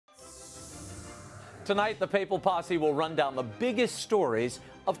Tonight, the Papal Posse will run down the biggest stories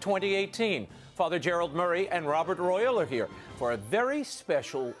of 2018. Father GERALD Murray and Robert Arroyo are here for a very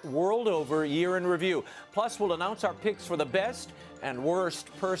special World Over Year in Review. Plus, we'll announce our picks for the best and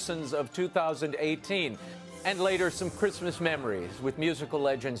worst persons of 2018. And later, some Christmas memories with musical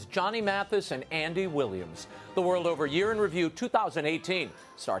legends Johnny Mathis and Andy Williams. The World Over Year in Review 2018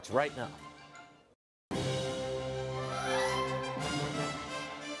 starts right now.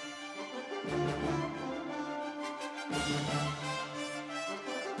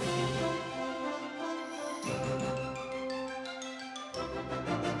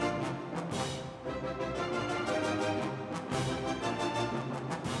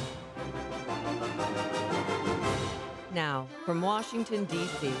 Now, from Washington,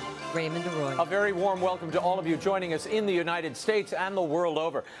 D.C., Raymond Arroyo. A very warm welcome to all of you joining us in the United States and the world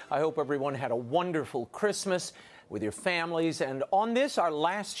over. I hope everyone had a wonderful Christmas with your families. And on this, our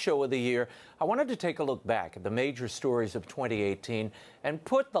last show of the year, I wanted to take a look back at the major stories of 2018 and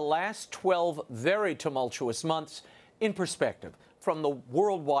put the last 12 very tumultuous months in perspective. From the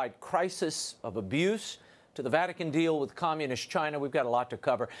worldwide crisis of abuse to the Vatican deal with communist China, we've got a lot to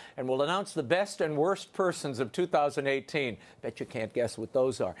cover, and we'll announce the best and worst persons of 2018. Bet you can't guess what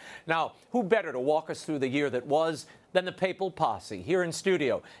those are. Now, who better to walk us through the year that was than the Papal Posse? Here in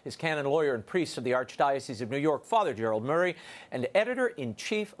studio is canon lawyer and priest of the Archdiocese of New York, Father GERALD Murray, and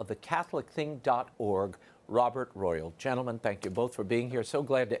editor-in-chief of thecatholicthing.org, Robert Arroyo. Gentlemen, thank you both for being here. So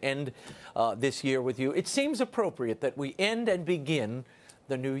glad to end this year with you. It seems appropriate that we end and begin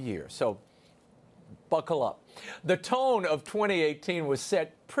the new year. So buckle up. The tone of 2018 was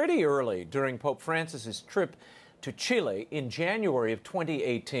set pretty early during Pope Francis's trip to Chile in January of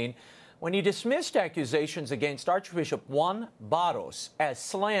 2018 when he dismissed accusations against Archbishop Juan Barros as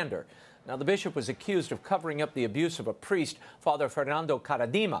slander. Now, the bishop was accused of covering up the abuse of a priest, Father Fernando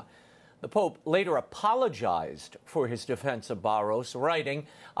Caradima. The Pope later apologized for his defense of Barros, writing,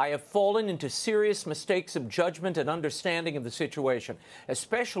 "I have fallen into serious mistakes of judgment and understanding of the situation,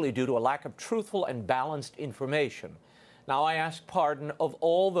 especially due to a lack of truthful and balanced information. Now I ask pardon of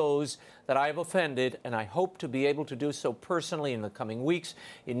all those that I have offended, and I hope to be able to do so personally in the coming weeks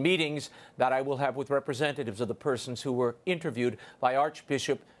in meetings that I will have with representatives of the persons who were interviewed by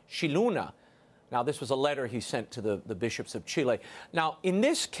Archbishop Xiluna." Now, this was a letter he sent to the bishops of Chile. Now, in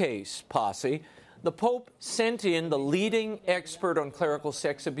this case, Posse, the Pope sent in the leading expert on clerical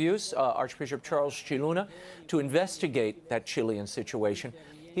sex abuse, Archbishop Charles Xiluna, to investigate that Chilean situation.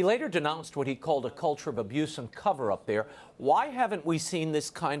 He later denounced what he called a culture of abuse and cover-up there. Why haven't we seen this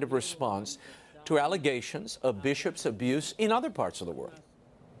kind of response to allegations of bishops' abuse in other parts of the world?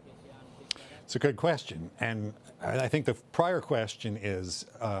 It's a good question, and I think the prior question is,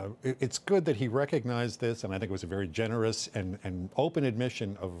 it's good that he recognized this, and I think it was a very generous and open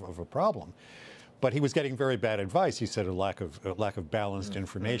admission of a problem. But he was getting very bad advice. He said a lack of balanced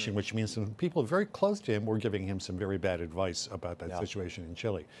information, which means some people very close to him were giving him some very bad advice about that situation in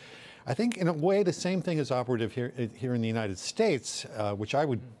Chile. I think, in a way, the same thing is operative here in the United States, which I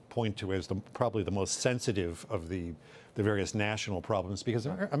would point to as probably the most sensitive of the various national problems, because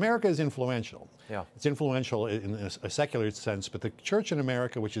America is influential. Yeah. It's influential in a secular sense, but the church in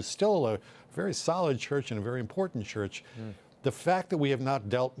America, which is still a very solid church and a very important church, the fact that we have not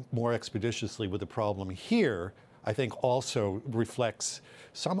dealt more expeditiously with the problem here, I think also reflects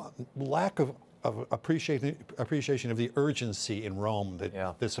some lack of appreciation of the urgency in Rome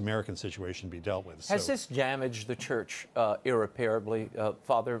that this American situation be dealt with. Has this damaged the church irreparably,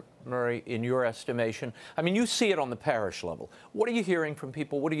 Father Murray, in your estimation? I mean, you see it on the parish level. What are you hearing from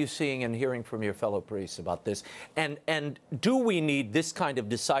people? What are you seeing and hearing from your fellow priests about this? And do we need this kind of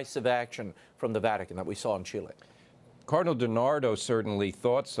decisive action from the Vatican that we saw in Chile? Cardinal DiNardo certainly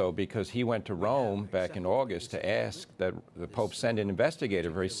thought so, because he went to Rome back in August to ask that the Pope send an investigator,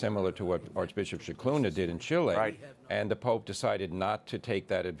 very similar to what Archbishop Xiluna did in Chile. Right. And the Pope decided not to take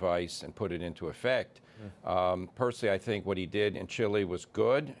that advice and put it into effect. Personally, I think what he did in Chile was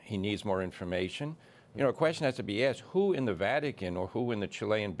good. He needs more information. You know, a question has to be asked, who in the Vatican or who in the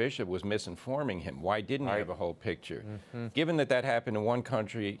Chilean bishop was misinforming him? Why didn't he have a whole picture? Given that that happened in one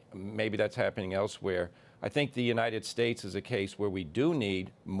country, maybe that's happening elsewhere. I think the United States is a case where we do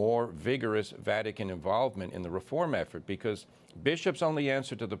need more vigorous Vatican involvement in the reform effort, because bishops only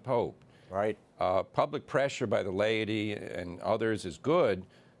answer to the Pope. Right. Public pressure by the laity and others is good,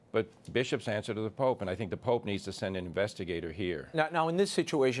 but bishops answer to the Pope, and I think the Pope needs to send an investigator here. Now, in this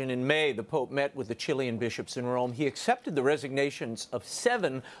situation, in May, the Pope met with the Chilean bishops in Rome. He accepted the resignations of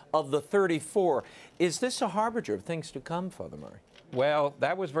 7 of the 34. Is this a harbinger of things to come, Father Murray? Well,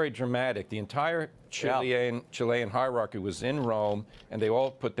 that was very dramatic. The entire Chilean hierarchy was in Rome, and they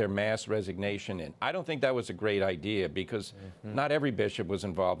all put their mass resignation in. I don't think that was a great idea because not every bishop was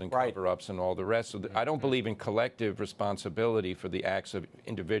involved in cover-ups and all the rest. So I don't believe in collective responsibility for the acts of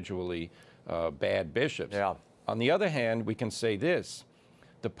individually bad bishops. Yeah. On the other hand, we can say this.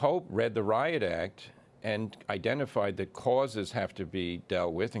 The Pope read the Riot Act and identified that causes have to be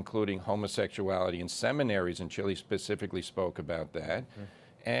dealt with, including homosexuality in seminaries, and Chile specifically spoke about that.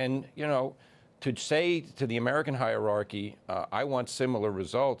 And, you know, to say to the American hierarchy, I want similar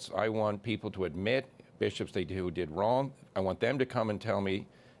results. I want people to admit bishops who did wrong. I want them to come and tell me.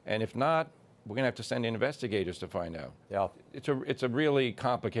 And if not, we're going to have to send in investigators to find out. Yeah. It's a really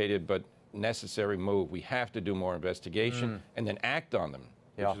complicated but necessary move. We have to do more investigation and then act on them.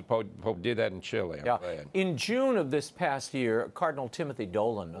 Yeah. The Pope did that in Chile. I'm glad. In June of this past year, Cardinal Timothy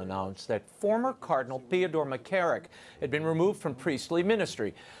Dolan announced that former Cardinal Theodore McCarrick had been removed from priestly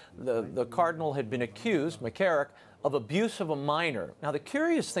ministry. The cardinal had been accused, McCarrick, of abuse of a minor. Now, the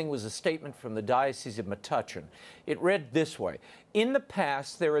curious thing was a statement from the Diocese of Metuchen. It read this way: in the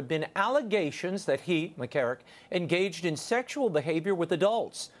past, there have been allegations that he, McCarrick, engaged in sexual behavior with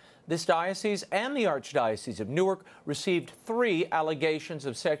adults. This diocese and the Archdiocese of Newark received 3 allegations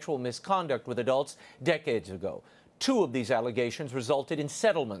of sexual misconduct with adults decades ago. 2 of these allegations resulted in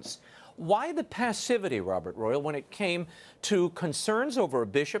settlements. Why the passivity, Robert Royal, when it came to concerns over a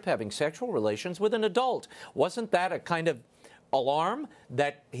bishop having sexual relations with an adult? Wasn't that a kind of alarm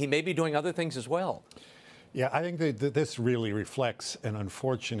that he may be doing other things as well? Yeah, I think that this really reflects an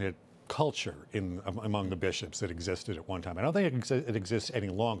unfortunate culture among the bishops that existed at one time. I don't think it exists any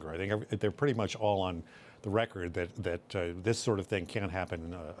longer. I think they're pretty much all on the record that this sort of thing can't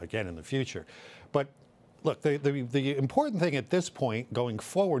happen again in the future. But look, the important thing at this point going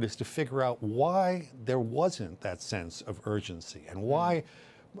forward is to figure out why there wasn't that sense of urgency and why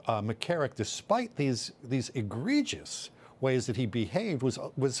McCarrick, despite these egregious ways that he behaved,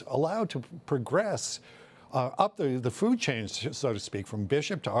 was allowed to progress up the food chain, so to speak, from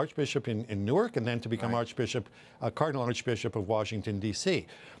bishop to archbishop in Newark, and then to become Cardinal Archbishop of Washington, D.C.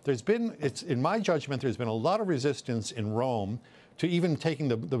 In my judgment, there's been a lot of resistance in Rome to even taking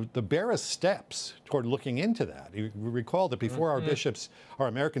the barest steps toward looking into that. You recall that before our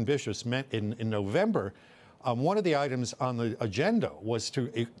American bishops met in November, one of the items on the agenda was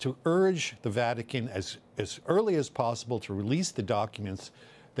to urge the Vatican as early as possible to release the documents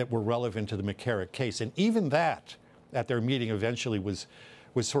that were relevant to the McCarrick case. And even that, at their meeting, eventually was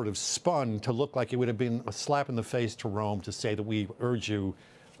sort of spun to look like it would have been a slap in the face to Rome to say that we urge you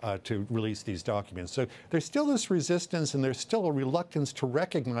to release these documents. So there's still this resistance, and there's still a reluctance to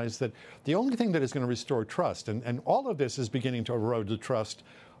recognize that the only thing that is going to restore trust, and all of this is beginning to erode the trust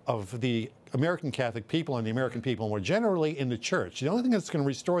of the American Catholic people and the American people more generally in the church. The only thing that's going to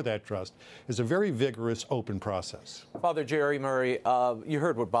restore that trust is a very vigorous, open process. Father Jerry Murray, you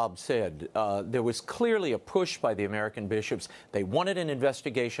heard what Bob said. There was clearly a push by the American bishops. They wanted an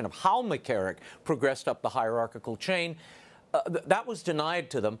investigation of how McCarrick progressed up the hierarchical chain. That was denied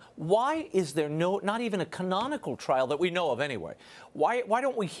to them. Why is there not even a canonical trial that we know of anyway? Why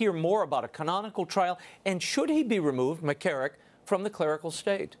don't we hear more about a canonical trial? And should he be removed, McCarrick, from the clerical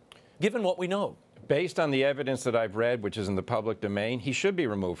state, given what we know? Based on the evidence that I've read, which is in the public domain, he should be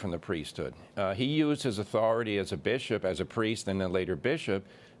removed from the priesthood. He used his authority as a bishop, as a priest, and then later bishop,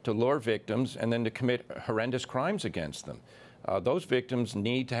 to lure victims and then to commit horrendous crimes against them. Those victims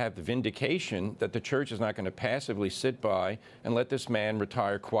need to have the vindication that the church is not going to passively sit by and let this man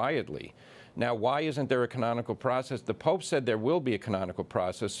retire quietly. Now, why isn't there a canonical process? The Pope said there will be a canonical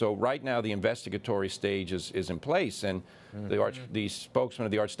process, so right now the investigatory stage is in place, and the spokesman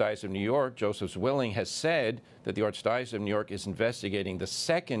of the Archdiocese of New York, Joseph Willing, has said that the Archdiocese of New York is investigating the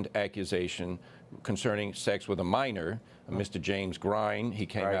second accusation concerning sex with a minor, Mr. James Grine. He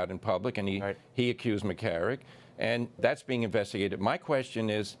came out in public, and he accused McCarrick, and that's being investigated. My question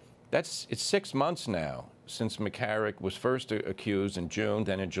is, it's 6 months now since McCarrick was first accused in June,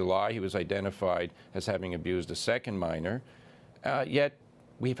 then in July he was identified as having abused a second minor. Yet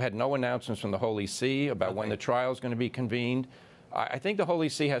we've had no announcements from the Holy See about when the trial is going to be convened. I think the Holy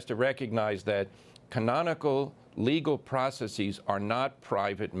See has to recognize that canonical legal processes are not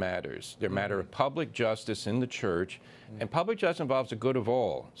private matters. They're a matter of public justice in the church, and public justice involves the good of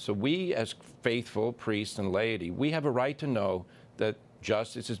all. So we, as faithful priests and laity, we have a right to know that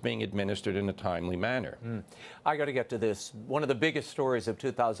justice is being administered in a timely manner. I got to get to this. One of the biggest stories of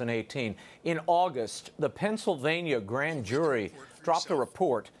 2018. In August, the Pennsylvania grand jury dropped a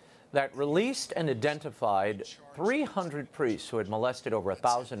report that released and identified 300 priests who had molested over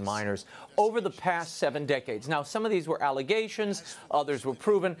 1,000 minors over the past 7 decades. Now, some of these were allegations, others were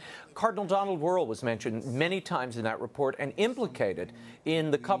proven. Cardinal Donald Wuerl was mentioned many times in that report and implicated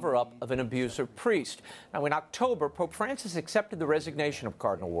in the cover-up of an abusive priest. Now, in October, Pope Francis accepted the resignation of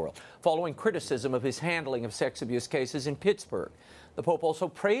Cardinal Wuerl following criticism of his handling of sex abuse cases in Pittsburgh. The Pope also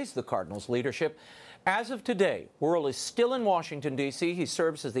praised the Cardinal's leadership. As of today, Wuerl is still in Washington, D.C. He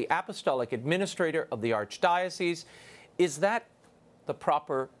serves as the Apostolic Administrator of the Archdiocese. Is that the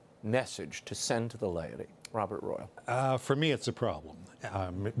proper message to send to the laity? Robert Royal. For me, it's a problem.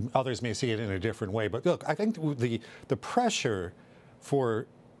 Others may see it in a different way. But look, I think the pressure for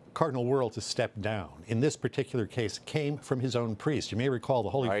Cardinal Wuerl to step down in this particular case came from his own priest. You may recall the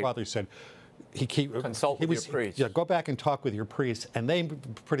Holy Father said, consult with your priest. Yeah, go back and talk with your priest. And they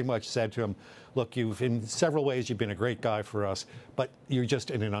pretty much said to him, look, in several ways, you've been a great guy for us, but you're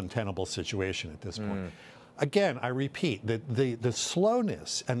just in an untenable situation at this point. Again, I repeat, the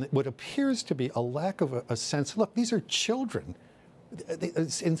slowness and what appears to be a lack of a sense, look, these are children.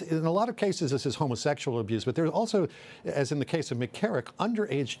 In a lot of cases, this is homosexual abuse, but there's also, as in the case of McCarrick,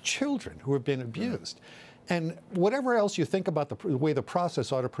 underage children who have been abused. And whatever else you think about the way the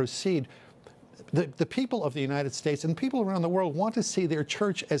process ought to proceed, the people of the United States and people around the world want to see their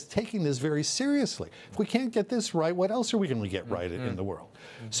church as taking this very seriously. If we can't get this right, what else are we going to get right in the world?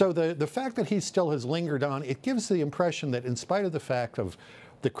 So the fact that he still has lingered on, it gives the impression that in spite of the fact of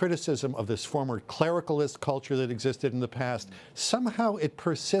the criticism of this former clericalist culture that existed in the past, somehow it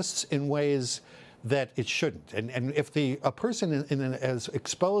persists in ways that it shouldn't. And if a person in as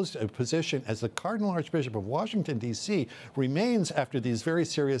exposed a position as the Cardinal Archbishop of Washington, D.C. remains after these very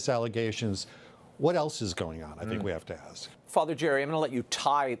serious allegations, what else is going on? I think we have to ask. Father Jerry, I'm going to let you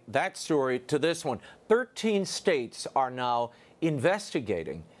tie that story to this one. 13 states are now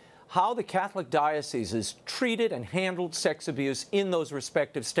investigating how the Catholic dioceses treated and handled sex abuse in those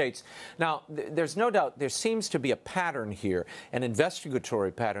respective states. Now, there's no doubt there seems to be a pattern here, an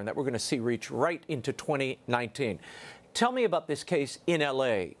investigatory pattern that we're going to see reach right into 2019. Tell me about this case in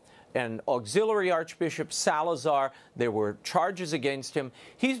L.A. And Auxiliary Archbishop Salazar, there were charges against him.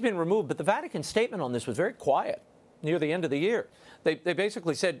 He's been removed, but the Vatican statement on this was very quiet near the end of the year. They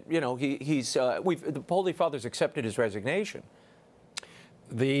basically said, you know, the Holy Father's accepted his resignation.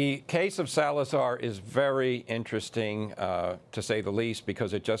 The case of Salazar is very interesting, to say the least,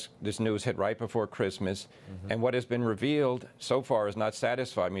 because this news hit right before Christmas. And what has been revealed so far has not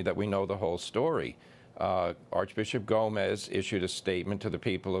satisfied me that we know the whole story. Archbishop Gomez issued a statement to the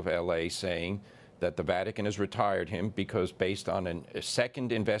people of L.A. saying that the Vatican has retired him because based on a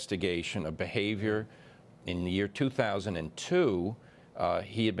second investigation of behavior in the year 2002,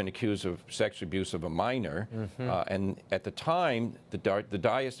 he had been accused of sexual abuse of a minor. And at the time, the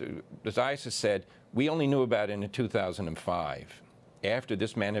diocese said, we only knew about it in 2005, after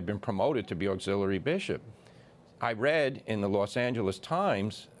this man had been promoted to be auxiliary bishop. I read in the Los Angeles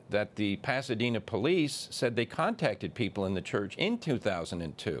Times that the Pasadena police said they contacted people in the church in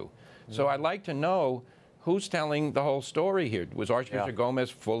 2002. So I'd like to know who's telling the whole story here. Was Archbishop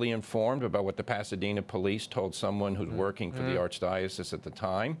Gomez fully informed about what the Pasadena police told someone who's working for the Archdiocese at the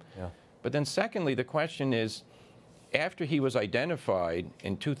time? But then secondly, the question is, after he was identified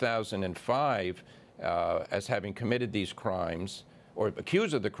in 2005 as having committed these crimes, or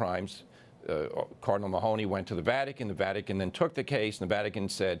accused of the crimes, Cardinal Mahoney went to the Vatican then took the case, and the Vatican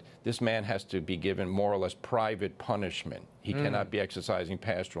said, this man has to be given more or less private punishment. He cannot be exercising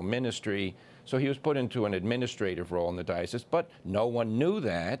pastoral ministry. So he was put into an administrative role in the diocese, but no one knew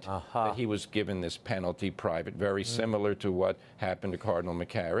that he was given this penalty private, very similar to what happened to Cardinal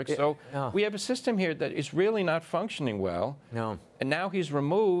McCarrick. So we have a system here that is really not functioning well. And now he's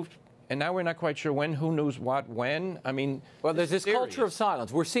removed. And now we're not quite sure when, who knows what, when. I mean, well, there's this culture of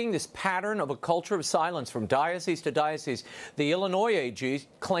silence. We're seeing this pattern of a culture of silence from diocese to diocese. The Illinois AG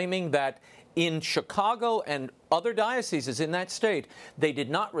claiming that in Chicago and other dioceses in that state, they did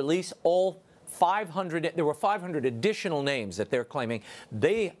not release all 500, there were 500 additional names that they're claiming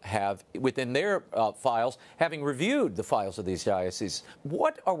they have within their files, having reviewed the files of these dioceses.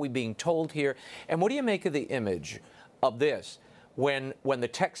 What are we being told here? And what do you make of the image of this? When the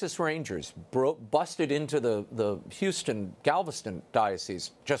Texas Rangers busted into the Houston, Galveston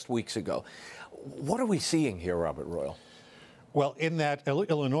diocese just weeks ago. What are we seeing here, Robert Royal? Well, in that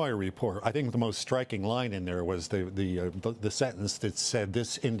Illinois report, I think the most striking line in there was the sentence that said,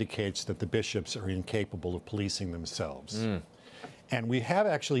 this indicates that the bishops are incapable of policing themselves. And we have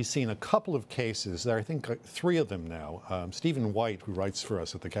actually seen a couple of cases, there are, I think 3 of them now. Stephen White, who writes for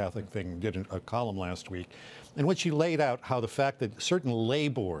us at the Catholic Thing, did a column last week in which he laid out how the fact that certain lay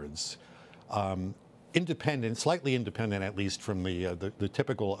boards, independent, slightly independent at least from the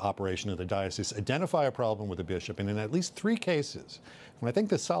typical operation of the diocese, identify a problem with the bishop, and in at least 3 cases, and I think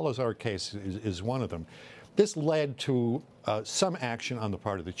the Salazar case is one of them, this led to some action on the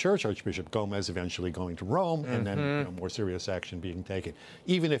part of the church, Archbishop Gomez eventually going to Rome, and then more serious action being taken,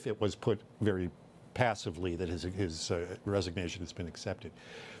 even if it was put very passively that his resignation has been accepted.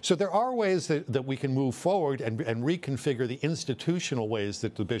 So there are ways that we can move forward and reconfigure the institutional ways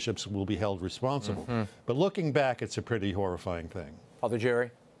that the bishops will be held responsible. But looking back, it's a pretty horrifying thing. Father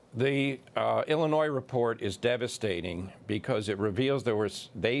Jerry? The Illinois report is devastating because it reveals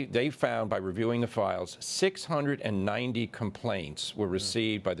they found by reviewing the files 690 complaints were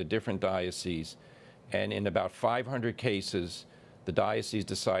received by the different dioceses, and in about 500 cases the diocese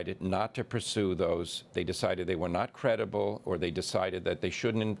decided not to pursue those. They decided they were not credible, or they decided that they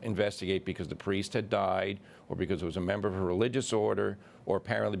shouldn't investigate because the priest had died, or because it was a member of a religious order, or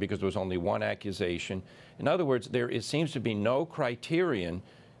apparently because there was only one accusation. In other words, there seems to be no criterion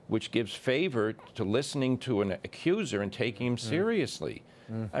which gives favor to listening to an accuser and taking him seriously.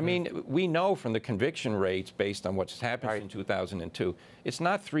 I mean, we know from the conviction rates based on what's happened in 2002, it's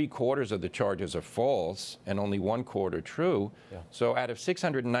not 3/4 of the charges are false and only 1/4 true. So out of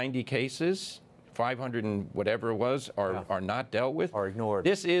 690 cases, 500 and whatever it was are not dealt with. Are ignored.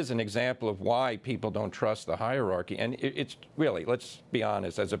 This is an example of why people don't trust the hierarchy. And it's really, let's be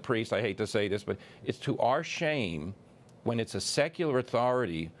honest, as a priest, I hate to say this, but it's to our shame when it's a secular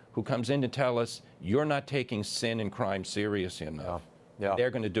authority who comes in to tell us, you're not taking sin and crime seriously enough.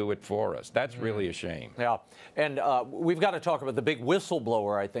 They're going to do it for us. That's really a shame. Yeah, and we've got to talk about the big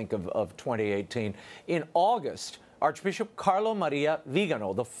whistleblower, I think, of 2018. In August, Archbishop Carlo Maria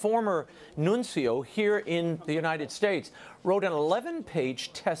Vigano, the former nuncio here in the United States, wrote an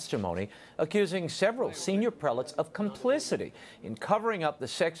 11-page testimony accusing several senior prelates of complicity in covering up the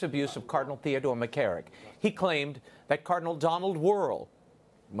sex abuse of Cardinal Theodore McCarrick. He claimed that Cardinal Donald Wuerl,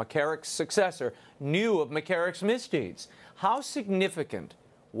 McCarrick's successor, knew of McCarrick's misdeeds. How significant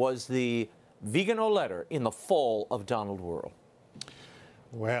was the Vigano letter in the fall of Donald Wuerl?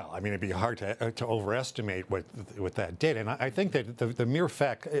 Well, I mean, it'd be hard to overestimate what that did. And I think that the mere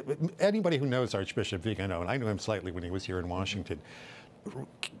fact, anybody who knows Archbishop Vigano, and I knew him slightly when he was here in Washington,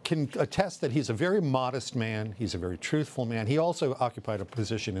 can attest that he's a very modest man. He's a very truthful man. He also occupied a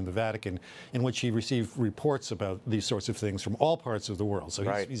position in the Vatican in which he received reports about these sorts of things from all parts of the world. So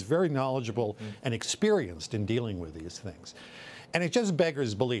he's very knowledgeable and experienced in dealing with these things. And it just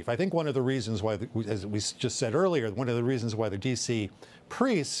beggars belief. I think one of the reasons why, as we just said earlier, one of the reasons why the D.C.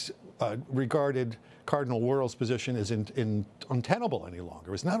 priests regarded Cardinal Wuerl's position as untenable any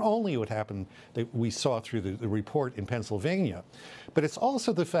longer. It's not only what happened that we saw through the report in Pennsylvania, but it's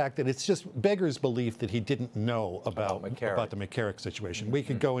also the fact that it's just beggars belief that he didn't know about the McCarrick situation. We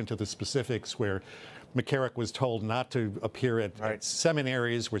could go into the specifics where McCarrick was told not to appear at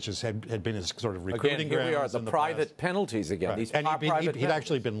seminaries, which had been his sort of recruiting grounds. Again, here we are, the private penalties again. These and he'd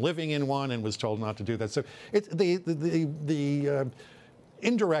actually been living in one and was told not to do that. So it's the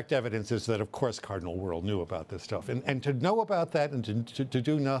indirect evidence is that, of course, Cardinal Wuerl knew about this stuff. And to know about that and to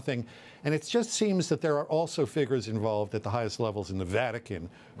do nothing, and it just seems that there are also figures involved at the highest levels in the Vatican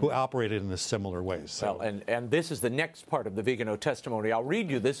who operated in a similar ways. So. Well, and this is the next part of the Vigano testimony. I'll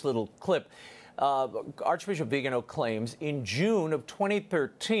read you this little clip. Archbishop Vigano claims in June of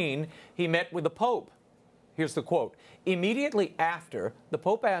 2013 he met with the Pope. Here's the quote. Immediately after, the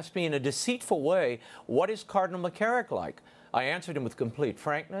Pope asked me in a deceitful way, what is Cardinal McCarrick like? I answered him with complete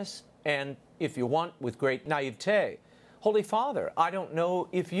frankness and, if you want, with great naivete. Holy Father, I don't know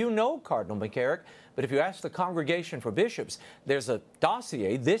if you know Cardinal McCarrick, but if you ask the Congregation for Bishops, there's a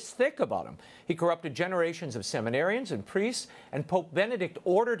dossier this thick about him. He corrupted generations of seminarians and priests, and Pope Benedict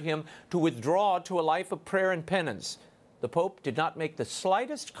ordered him to withdraw to a life of prayer and penance. The Pope did not make the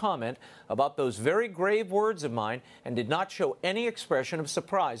slightest comment about those very grave words of mine and did not show any expression of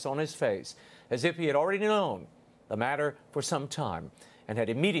surprise on his face, as if he had already known the matter for some time and had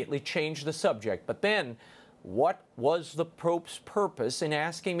immediately changed the subject. But then, what was the Pope's purpose in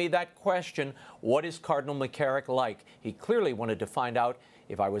asking me that question, what is Cardinal McCarrick like? He clearly wanted to find out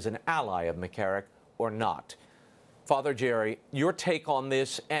if I was an ally of McCarrick or not. Father Jerry, your take on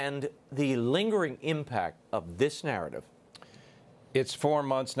this and the lingering impact of this narrative. It's 4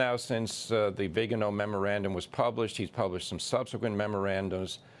 months now since the Vigano memorandum was published. He's published some subsequent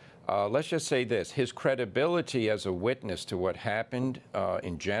memorandums. Let's just say this. His credibility as a witness to what happened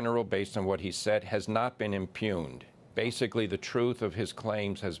in general, based on what he said, has not been impugned. basically the truth of his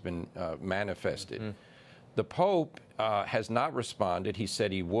claims has been manifested. The Pope has not responded. He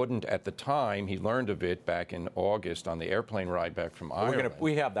said he wouldn't at the time. He learned of it back in August on the airplane ride back from Ireland.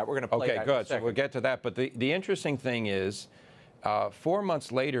 We have that. We're going to play that Okay, in a good. So second. we'll get to that. But the interesting thing is, 4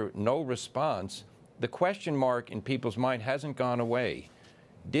 months later, no response. The question mark in people's mind hasn't gone away.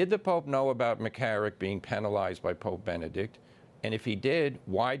 Did the Pope know about McCarrick being penalized by Pope Benedict? And if he did,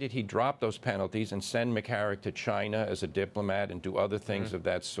 why did he drop those penalties and send McCarrick to China as a diplomat and do other things of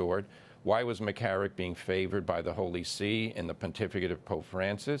that sort? Why was McCarrick being favored by the Holy See in the pontificate of Pope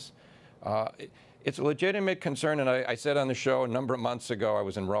Francis? It's a legitimate concern, and I said on the show a number of months ago, I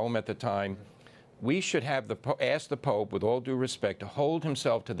was in Rome at the time, we should have ask the Pope, with all due respect, to hold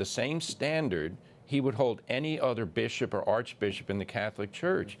himself to the same standard he would hold any other bishop or archbishop in the Catholic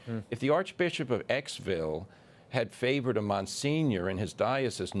Church. If the Archbishop of Xville had favored a Monsignor in his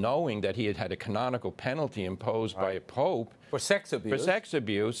diocese, knowing that he had had a canonical penalty imposed by a Pope For sex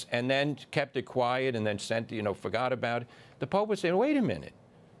abuse. and then kept it quiet and then forgot about it, the Pope would say, wait a minute.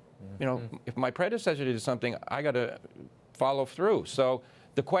 If my predecessor did something, I got to follow through. So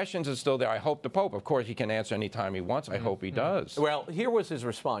the questions are still there. I hope the Pope, of course, he can answer any time he wants. I hope he does. Well, here was his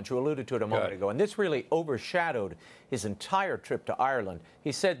response. You alluded to it a moment ago, and this really overshadowed his entire trip to Ireland.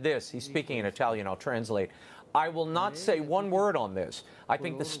 He said this. He's speaking in Italian. I'll translate. I will not say one word on this. I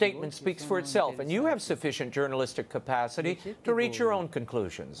think the statement speaks for itself, and you have sufficient journalistic capacity to reach your own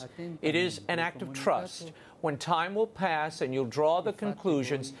conclusions. It is an act of trust. When time will pass and you'll draw the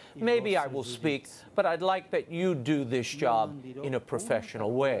conclusions, maybe I will speak, but I'd like that you do this job in a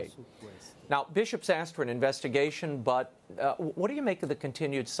professional way. Now, bishops asked for an investigation, but what do you make of the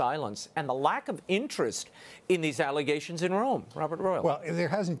continued silence and the lack of interest in these allegations in Rome? Robert Royal. Well, there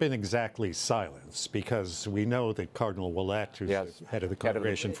hasn't been exactly silence, because we know that Cardinal Ouellet, who's the head of the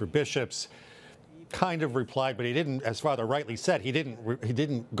Congregation for Bishops, kind of replied, but he didn't, as Father rightly said, he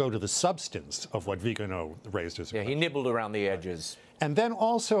didn't go to the substance of what Vigano raised as a question. He nibbled around the edges. And then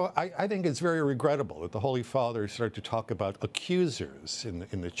also, I think it's very regrettable that the Holy Father started to talk about accusers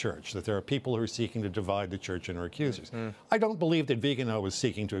in the Church, that there are people who are seeking to divide the Church and are accusers. I don't believe that Vigano was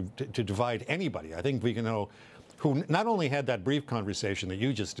seeking to divide anybody. I think Vigano, who not only had that brief conversation that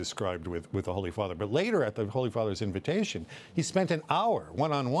you just described with the Holy Father, but later at the Holy Father's invitation, he spent an hour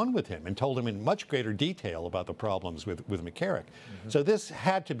one-on-one with him and told him in much greater detail about the problems with McCarrick. So this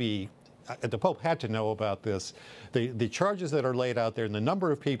had to be, the Pope had to know about this. The charges that are laid out there and the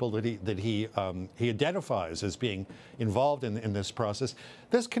number of people that he identifies as being involved in this process,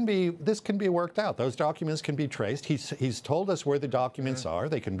 this can be worked out. Those documents can be traced. He's told us where the documents are.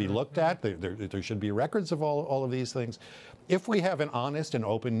 They can be looked at. There should be records of all of these things. If we have an honest and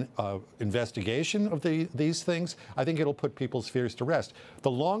open investigation of these things, I think it'll put people's fears to rest.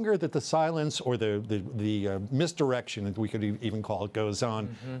 The longer that the silence or the misdirection, as we could even call it, goes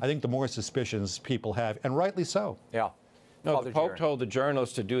on, I think the more suspicions people have, and rightly so. Yeah. No, Father the Pope Gerard. told the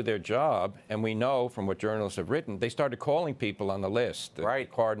journalists to do their job, and we know from what journalists have written, they started calling people on the list, the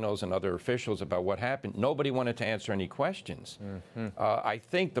cardinals and other officials, about what happened. Nobody wanted to answer any questions. I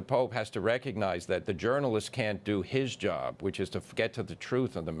think the Pope has to recognize that the journalist can't do his job, which is to get to the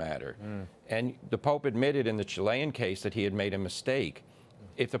truth of the matter. And the Pope admitted in the Chilean case that he had made a mistake.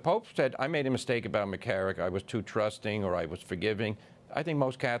 If the Pope said, I made a mistake about McCarrick, I was too trusting or I was forgiving, I think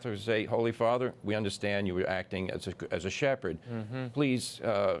most Catholics say, Holy Father, we understand you were acting as a shepherd. Please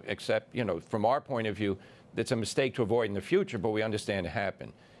accept, from our point of view, it's a mistake to avoid in the future, but we understand it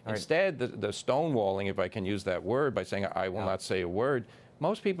happened. Instead, the stonewalling, if I can use that word, by saying, I will not say a word,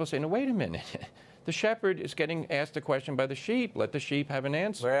 most people say, no, wait a minute. The shepherd is getting asked a question by the sheep. Let the sheep have an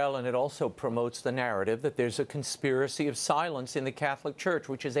answer. Well, and it also promotes the narrative that there's a conspiracy of silence in the Catholic Church,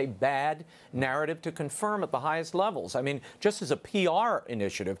 which is a bad narrative to confirm at the highest levels. I mean, just as a PR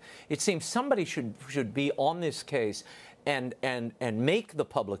initiative, it seems somebody should be on this case and make the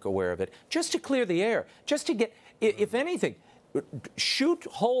public aware of it, just to clear the air, just to get, if anything, shoot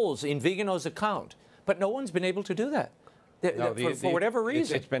holes in Vigano's account. But no one's been able to do that. For whatever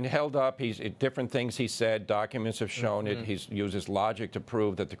reason. It's been held up. Different things he said, documents have shown it. He uses logic to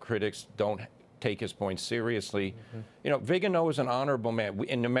prove that the critics don't take his point seriously. Vigano is an honorable man.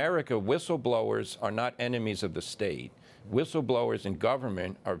 In America, whistleblowers are not enemies of the state. Whistleblowers in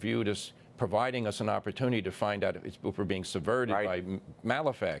government are viewed as providing us an opportunity to find out if we're being subverted by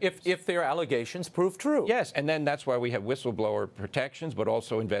malefactors. If their allegations prove true. Yes, and then that's why we have whistleblower protections, but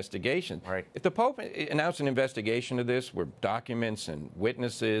also investigations. If the Pope announced an investigation of this, where documents and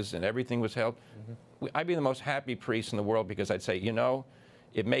witnesses and everything was held, I'd be the most happy priest in the world, because I'd say,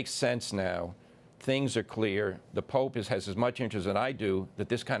 it makes sense now things are clear. The Pope has as much interest as I do that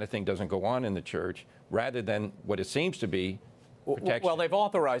this kind of thing doesn't go on in the Church, rather than what it seems to be protection. Well, they've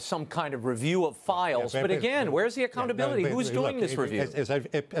authorized some kind of review of files, but again, where's the accountability? Who's doing this review?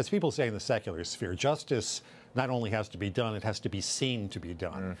 As people say in the secular sphere, justice not only has to be done, it has to be seen to be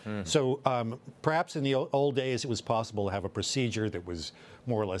done. So perhaps in the old days it was possible to have a procedure that was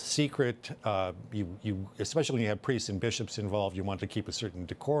more or less secret. Especially when you have priests and bishops involved, you want to keep a certain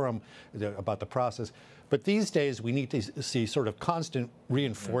decorum about the process. But these days we need to see sort of constant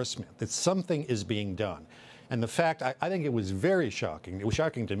reinforcement that something is being done. And the fact, I think it was very shocking. It was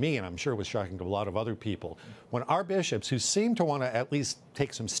shocking to me, and I'm sure it was shocking to a lot of other people, when our bishops, who seem to want to at least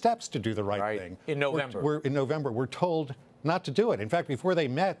take some steps to do the right thing, in November, we're told not to do it. In fact, before they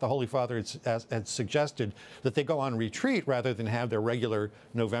met, the Holy Father had suggested that they go on retreat rather than have their regular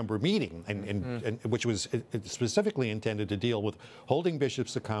November meeting, and which was specifically intended to deal with holding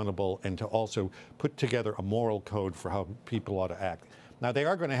bishops accountable and to also put together a moral code for how people ought to act. Now, they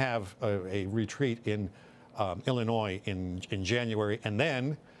are going to have a retreat in Illinois in January, and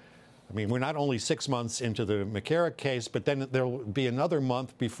then, I mean, we're not only 6 months into the McCarrick case, but then there will be another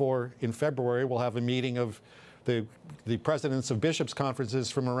month before, in February, we'll have a meeting of the presidents of bishops' conferences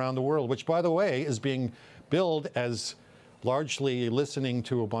from around the world, which, by the way, is being billed as largely listening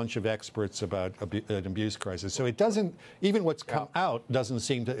to a bunch of experts about an abuse crisis. So it doesn't, even what's come out doesn't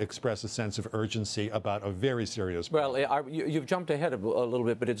seem to express a sense of urgency about a very serious problem. Well, you've jumped ahead a little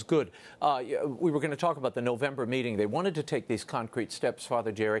bit, but it's good. We were going to talk about the November meeting. They wanted to take these concrete steps,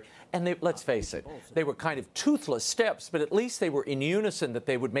 Father Jerry, and let's face it, they were kind of toothless steps, but at least they were in unison that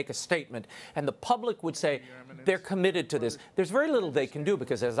they would make a statement, and the public would say they're committed to this. There's very little they can do,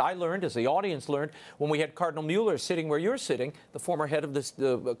 because as I learned, as the audience learned, when we had Cardinal Mueller sitting where you're sitting, the former head of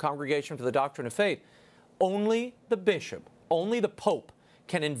the Congregation for the Doctrine of Faith, only the bishop, only the Pope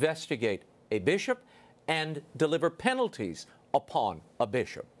can investigate a bishop and deliver penalties upon a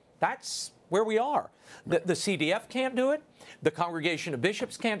bishop. That's where we are. The CDF can't do it. The Congregation of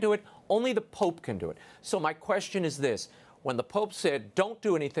Bishops can't do it. Only the Pope can do it. So my question is this. When the Pope said, don't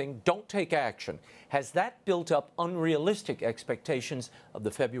do anything, don't take action, has that built up unrealistic expectations of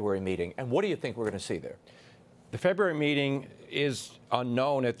the February meeting? And what do you think we're going to see there? The February meeting is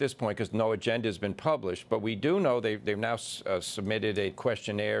unknown at this point because no agenda has been published, but we do know they've now submitted a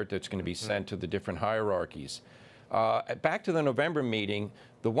questionnaire that's going to be sent to the different hierarchies. Back to the November meeting,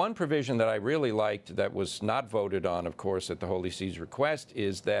 the one provision that I really liked that was not voted on, of course, at the Holy See's request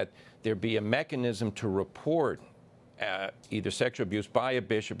is that there be a mechanism to report either sexual abuse by a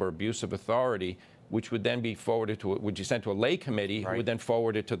bishop or abuse of authority, which would then be forwarded to, would be sent to a lay committee, who would then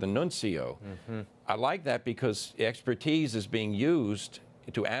forward it to the nuncio. I like that because expertise is being used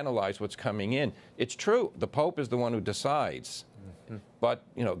to analyze what's coming in. It's true, the Pope is the one who decides, but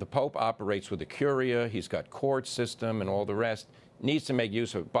you know, the Pope operates with a curia, he's got court system and all the rest, needs to make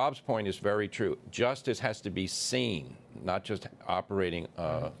use of it. Bob's point is very true. Justice has to be seen, not just operating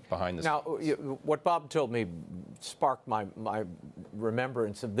behind the scenes. Now, what Bob told me sparked my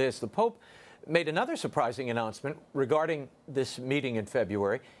remembrance of this. The Pope made another surprising announcement regarding this meeting in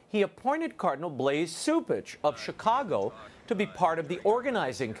February. He appointed Cardinal Blaise Cupich of Chicago to be part of the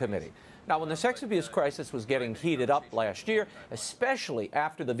organizing committee. Now, when the sex abuse crisis was getting heated up last year, especially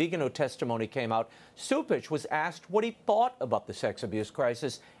after the Vigano testimony came out, Cupich was asked what he thought about the sex abuse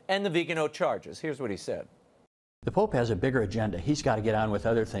crisis and the Vigano charges. Here's what he said. The Pope has a bigger agenda. He's got to get on with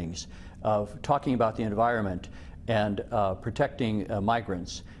other things, of talking about the environment and protecting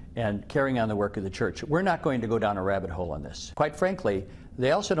migrants and carrying on the work of the Church. We're not going to go down a rabbit hole on this. Quite frankly,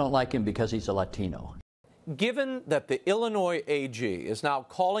 they also don't like him because he's a Latino. Given that the Illinois AG is now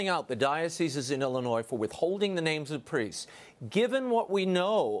calling out the dioceses in Illinois for withholding the names of priests, given what we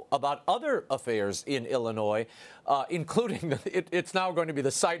know about other affairs in Illinois, including it's now going to be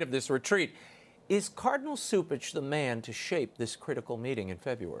the site of this retreat, is Cardinal Cupich the man to shape this critical meeting in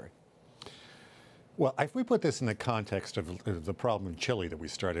February? Well, if we put this in the context of the problem in Chile that we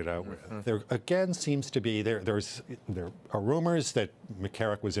started out with, there again seems to be, there are rumors that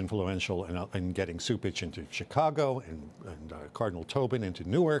McCarrick was influential in getting Cupich into Chicago and Cardinal Tobin into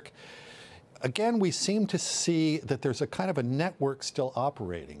Newark. Again, we seem to see that there's a kind of a network still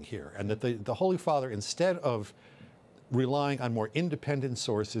operating here, and that the Holy Father, instead of relying on more independent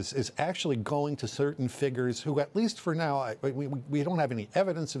sources is actually going to certain figures who, at least for now, we don't have any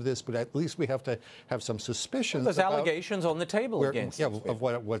evidence of this, but at least we have to have some suspicions. There's allegations on the table against of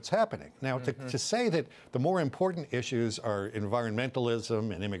what's happening. Now, to say that the more important issues are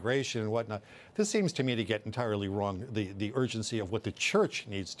environmentalism and immigration and whatnot, this seems to me to get entirely wrong the urgency of what the church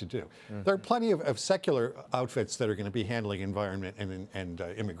needs to do. There are plenty of secular outfits that are going to be handling environment and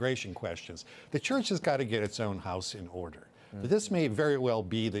immigration questions. The church has got to get its own house in order. This may very well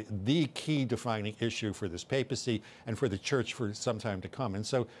be the key defining issue for this papacy and for the church for some time to come. And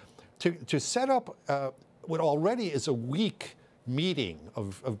so to set up what already is a weak meeting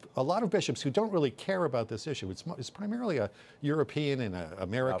of a lot of bishops who don't really care about this issue. It's primarily a European and an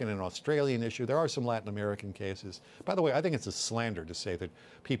American and Australian issue. There are some Latin American cases. By the way, I think it's a slander to say that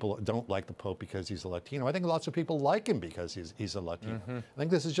people don't like the Pope because he's a Latino. I think lots of people like him because he's a Latino. I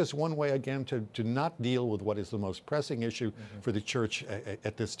think this is just one way, again, to not deal with what is the most pressing issue for the Church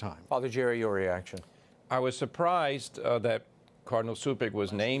at this time. Father Jerry, your reaction? I was surprised that Cardinal Suppic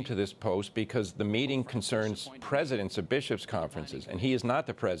was named to this post because the meeting concerns presidents of bishops' conferences, and he is not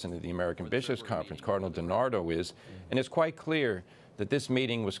the president of the American Bishops' Conference. Cardinal DiNardo is, and it's quite clear that this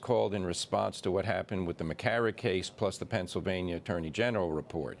meeting was called in response to what happened with the McCarrick case plus the Pennsylvania Attorney General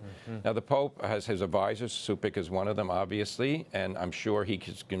report. Now, the Pope has his advisors. Suppic is one of them, obviously, and I'm sure he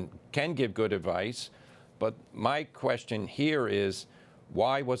can give good advice. But my question here is,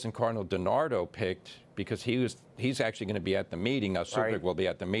 why wasn't Cardinal DiNardo picked? Because he's actually going to be at the meeting. Now, Suppic will be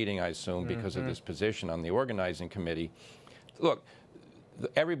at the meeting, I assume, because of this position on the organizing committee. Look,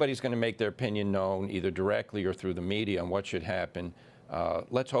 everybody's going to make their opinion known, either directly or through the media, on what should happen.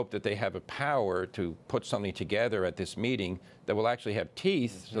 Let's hope that they have a power to put something together at this meeting that will actually have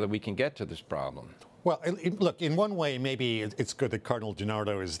teeth so that we can get to this problem. Well, look, in one way, maybe it's good that Cardinal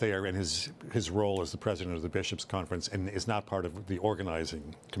DiNardo is there in his role as the president of the Bishops' Conference and is not part of the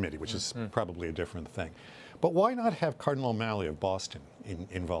organizing committee, which is probably a different thing. But why not have Cardinal O'Malley of Boston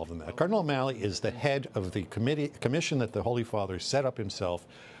involved in that? Cardinal O'Malley is the head of the commission that the Holy Father set up himself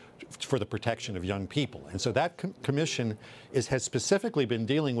for the protection of young people. And so that commission has specifically been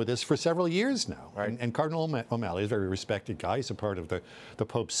dealing with this for several years now. Right. And Cardinal O'Malley is a very respected guy. He's a part of the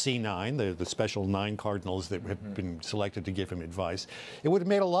Pope's C9, the special 9 cardinals that have been selected to give him advice. It would have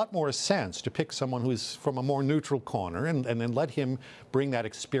made a lot more sense to pick someone who's from a more neutral corner and then let him bring that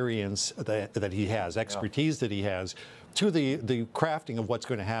experience that he has, expertise that he has, to the crafting of what's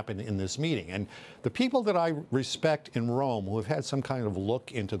going to happen in this meeting. And the people that I respect in Rome who have had some kind of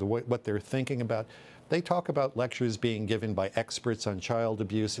look into what they're thinking about, they talk about lectures being given by experts on child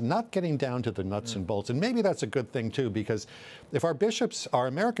abuse and not getting down to the nuts and bolts. And maybe that's a good thing, too, because if our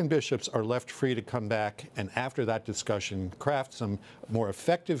American bishops are left free to come back and after that discussion craft some more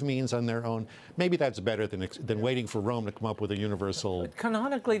effective means on their own, maybe that's better than waiting for Rome to come up with a universal... But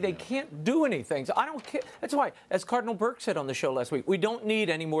canonically, they can't do anything. So I don't care. That's why, as Cardinal Burke said on the show last week, we don't need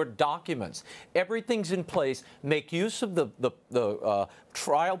any more documents. Everything's in place. Make use of the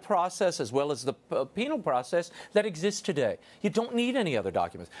trial process as well as the penal process that exists today. You don't need any other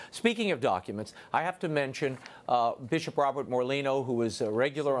documents. Speaking of documents, I have to mention Bishop Robert Morlino, who is a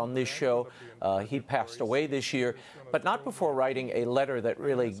regular on this show. He passed away this year, but not before writing a letter that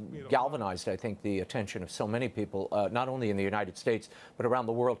really galvanized, I think, the attention of so many people, not only in the United States, but around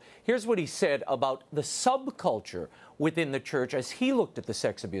the world. Here's what he said about the subculture within the church as he looked at the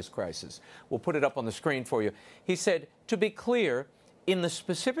sex abuse crisis. We'll put it up on the screen for you. He said, to be clear, in the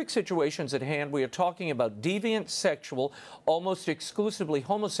specific situations at hand, we are talking about deviant sexual, almost exclusively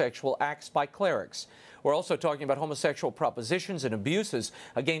homosexual acts by clerics. We're also talking about homosexual propositions and abuses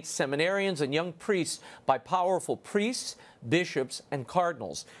against seminarians and young priests by powerful priests, bishops, and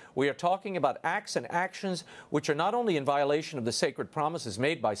cardinals. We are talking about acts and actions which are not only in violation of the sacred promises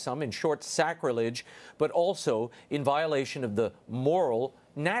made by some, in short, sacrilege, but also in violation of the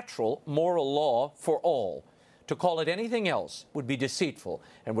natural moral law for all. To call it anything else would be deceitful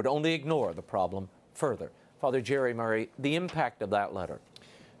and would only ignore the problem further. Father Jerry Murray, the impact of that letter.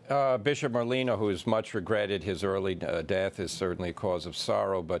 Bishop Morlino, who has much regretted his early death, is certainly a cause of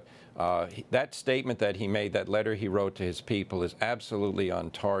sorrow, but that statement that he made, that letter he wrote to his people, is absolutely on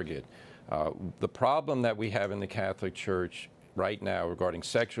target. The problem that we have in the Catholic Church right now regarding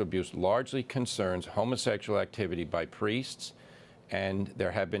sexual abuse largely concerns homosexual activity by priests, and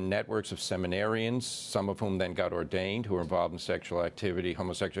there have been networks of seminarians, some of whom then got ordained, who were involved in homosexual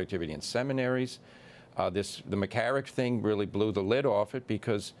activity in seminaries. The McCarrick thing really blew the lid off it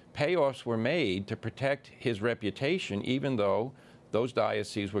because payoffs were made to protect his reputation, even though those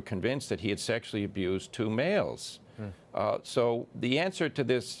dioceses were convinced that he had sexually abused 2 males. So the answer to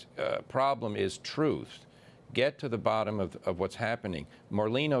this problem is truth. get to the bottom of what's happening.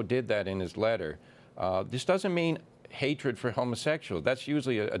 Morlino did that in his letter. This doesn't mean hatred for homosexuals. That's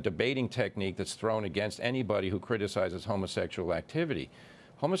usually a debating technique that's thrown against anybody who criticizes homosexual activity.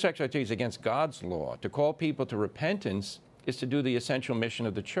 Homosexual activity is against God's law. To call people to repentance is to do the essential mission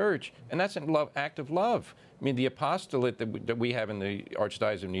of the church, and that's an act of love. I mean, the apostolate that we have in the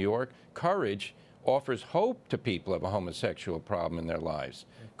Archdiocese of New York, courage, offers hope to people who have a homosexual problem in their lives.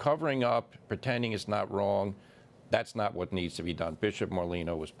 Covering up, pretending it's not wrong, that's not what needs to be done. Bishop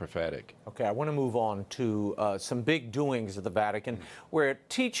Morlino was prophetic. Okay, I want to move on to some big doings at the Vatican, where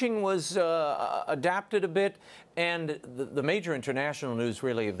teaching was adapted a bit, and the major international news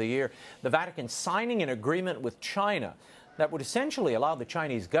really of the year, the Vatican signing an agreement with China that would essentially allow the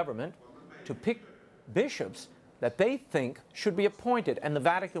Chinese government to pick bishops that they think should be appointed, and the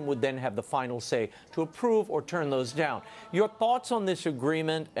Vatican would then have the final say to approve or turn those down. Your thoughts on this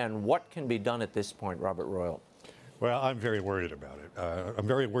agreement and what can be done at this point, Robert Royal? Well, I'm very worried about it. I'm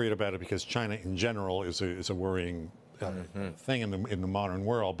very worried about it because China in general is a worrying thing in the modern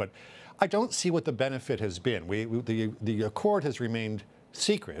world. But I don't see what the benefit has been. The accord has remained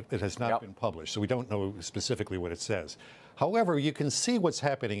secret. It has not been published, so we don't know specifically what it says. However, you can see what's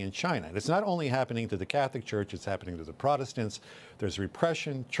happening in China. And it's not only happening to the Catholic Church, it's happening to the Protestants. There's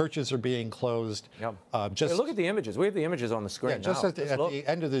repression. Churches are being closed. Hey, look at the images. We have the images on the screen now. Just at the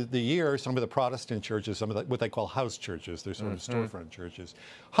end of the year, some of the Protestant churches, some of what they call house churches, they're sort of storefront churches,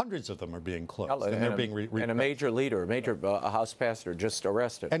 hundreds of them are being closed. And they're being and a major leader, a house pastor just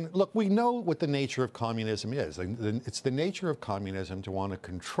arrested. And look, we know what the nature of communism is. It's the nature of communism to want to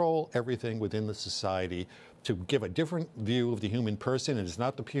control everything within the society, to give a different view of the human person. It is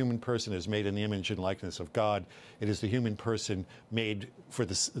not the human person is made in the image and likeness of God. It is the human person made for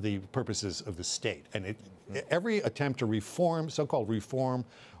the purposes of the state. And every attempt to reform, so-called reform,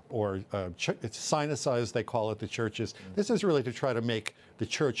 or sinicize, they call it, the churches, this is really to try to make the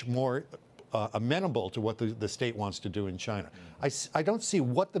church more amenable to what the state wants to do in China. I don't see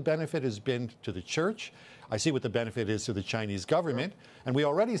what the benefit has been to the church. I see what the benefit is to the Chinese government. And we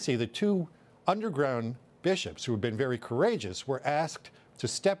already see the two underground bishops who have been very courageous were asked to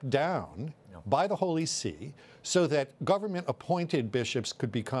step down by the Holy See so that government-appointed bishops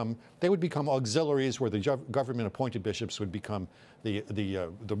could become auxiliaries, where the government-appointed bishops would become the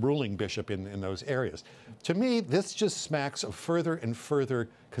ruling bishop in those areas. To me, this just smacks of further and further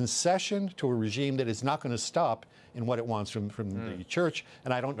concession to a regime that is not going to stop in what it wants from the church,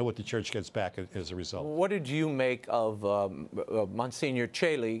 and I don't know what the church gets back as a result. What did you make of Monsignor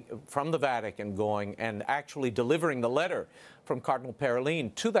Celi from the Vatican going and actually delivering the letter from Cardinal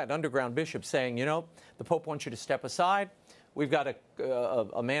Parolin to that underground bishop saying, you know, the Pope wants you to step aside. We've got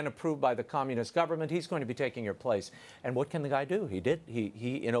a man approved by the communist government. He's going to be taking your place. And what can the guy do? He did.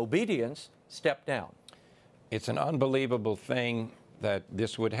 He in obedience, stepped down. It's an unbelievable thing that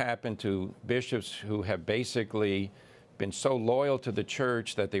this would happen to bishops who have basically been so loyal to the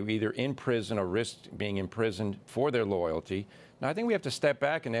church that they were either in prison or risked being imprisoned for their loyalty. Now, I think we have to step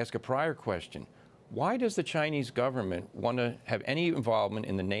back and ask a prior question. Why does the Chinese government want to have any involvement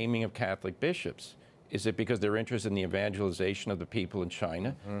in the naming of Catholic bishops? Is it because they're interested in the evangelization of the people in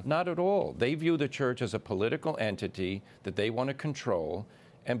China? Not at all. They view the church as a political entity that they want to control,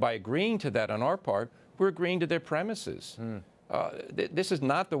 and by agreeing to that on our part, we're agreeing to their premises. This is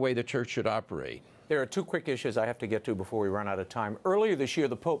not the way the church should operate. There are two quick issues I have to get to before we run out of time. Earlier this year,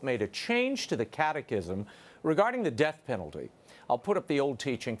 the Pope made a change to the catechism regarding the death penalty. I'll put up the old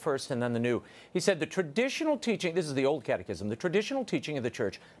teaching first and then the new. He said the traditional teaching, this is the old catechism, the traditional teaching of the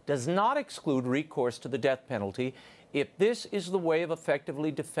church does not exclude recourse to the death penalty if this is the way of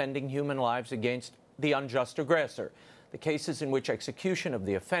effectively defending human lives against the unjust aggressor. The cases in which execution of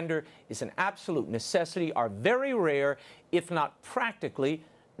the offender is an absolute necessity are very rare, if not practically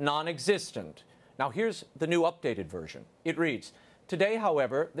non-existent. Now here's the new updated version. It reads, today,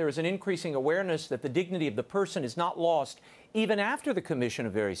 however, there is an increasing awareness that the dignity of the person is not lost even after the commission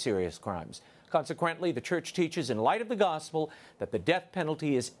of very serious crimes. Consequently, the Church teaches in light of the gospel that the death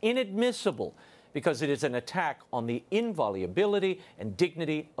penalty is inadmissible because it is an attack on the inviolability and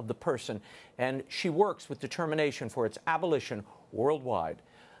dignity of the person, and she works with determination for its abolition worldwide.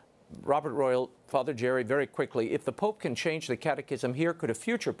 Robert Royal, Father Jerry, very quickly, if the Pope can change the catechism here, could a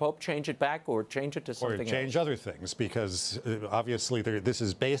future Pope change it back or change it to something else? Or change other things, because obviously this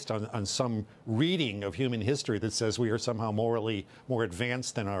is based on some reading of human history that says we are somehow morally more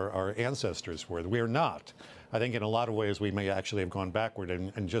advanced than our ancestors were. We are not. I think in a lot of ways we may actually have gone backward.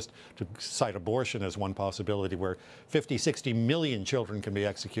 And just to cite abortion as one possibility, where 50, 60 million children can be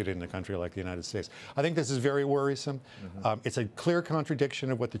executed in a country like the United States. I think this is very worrisome. It's a clear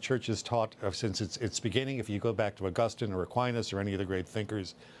contradiction of what the Church has taught since its beginning. If you go back to Augustine or Aquinas or any of the great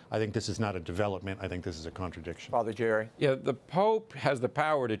thinkers, I think this is not a development. I think this is a contradiction. Father Jerry? Yeah, the Pope has the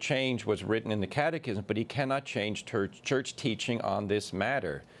power to change what's written in the Catechism, but he cannot change church teaching on this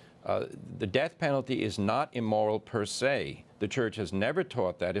matter. The death penalty is not immoral per se. The Church has never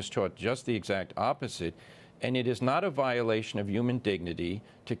taught that. It's taught just the exact opposite. And it is not a violation of human dignity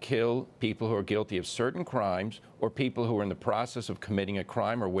to kill people who are guilty of certain crimes or people who are in the process of committing a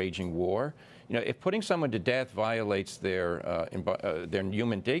crime or waging war. You know, if putting someone to death violates their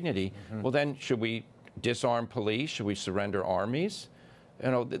human dignity, well, then should we disarm police? Should we surrender armies?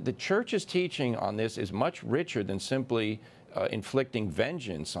 You know, the Church's teaching on this is much richer than simply inflicting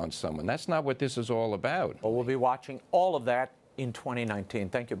vengeance on someone. That's not what this is all about. Well, we'll be watching all of that in 2019.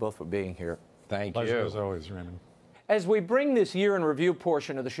 Thank you both for being here. Thank Pleasure you. as always, Raymond. As we bring this year in review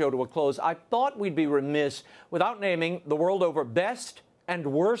portion of the show to a close, I thought we'd be remiss without naming the world over best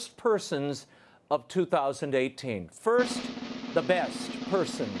and worst persons of 2018. First, the best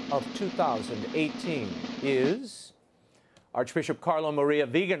person of 2018 is Archbishop Carlo Maria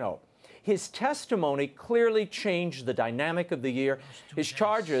Vigano. His testimony clearly changed the dynamic of the year. His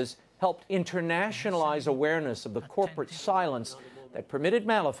charges helped internationalize awareness of the corporate silence that permitted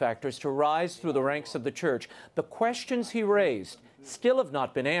malefactors to rise through the ranks of the Church. The questions he raised still have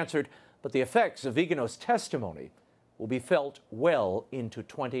not been answered, but the effects of Vigano's testimony will be felt well into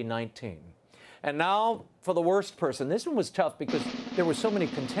 2019. And now for the worst person. This one was tough because there were so many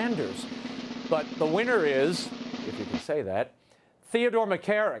contenders, but the winner is, if you can say that, Theodore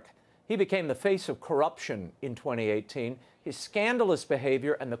McCarrick. He became the face of corruption in 2018. His scandalous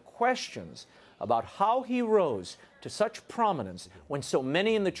behavior and the questions about how he rose to such prominence when so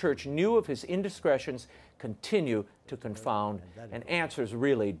many in the Church knew of his indiscretions continue to confound, and answers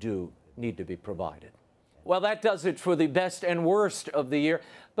really do need to be provided. Well, that does it for the best and worst of the year.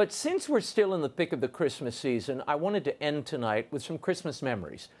 But since we're still in the thick of the Christmas season, I wanted to end tonight with some Christmas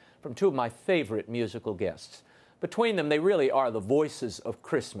memories from two of my favorite musical guests. Between them, they really are the voices of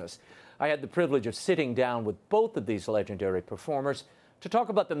Christmas. I had the privilege of sitting down with both of these legendary performers to talk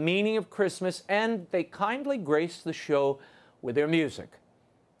about the meaning of Christmas, and they kindly graced the show with their music.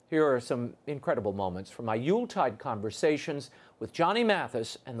 Here are some incredible moments from my Yuletide conversations with Johnny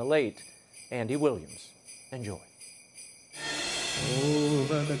Mathis and the late Andy Williams. Enjoy.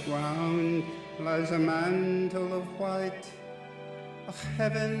 Over the ground lies a mantle of white. A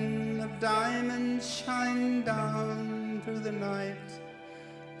heaven of diamonds shine down through the night.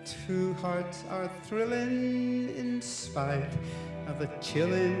 Two hearts are thrilling in spite of the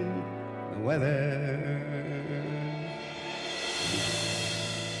chilling weather.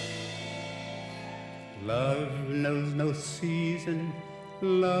 Love knows no season,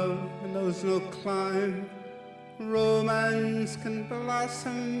 love knows no clime. Romance can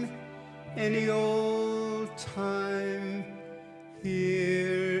blossom any old time.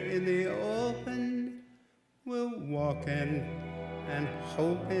 Here in the open, we're walking and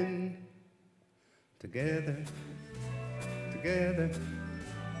hoping together, together,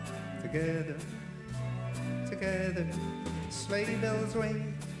 together, together. Sleigh bells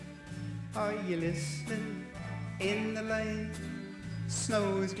ring, are you listening? In the lane,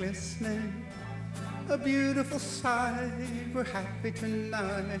 snow is glistening, a beautiful sight. We're happy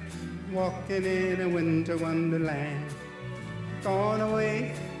tonight, walking in a winter wonderland. Gone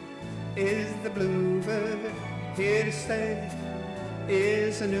away is the bluebird, here to stay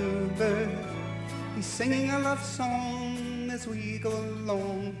is a new bird. He's singing a love song as we go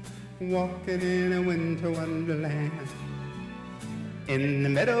along, walking in a winter wonderland. In the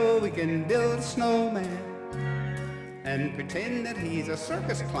meadow we can build a snowman and pretend that he's a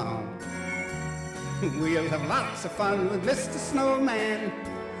circus clown. We'll have lots of fun with Mr. Snowman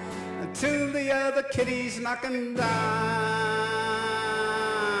until the other kitties knock him down.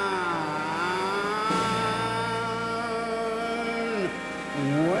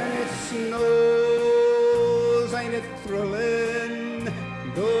 When it snows, ain't it thrilling?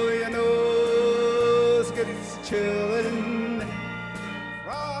 Though your nose gets chillin',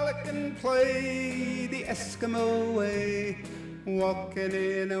 frolic and play the Eskimo way, walking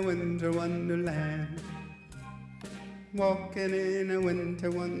in a winter wonderland, walking in a winter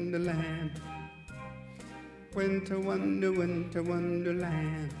wonderland, winter wonderland,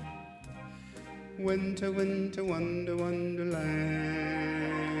 winter wonderland.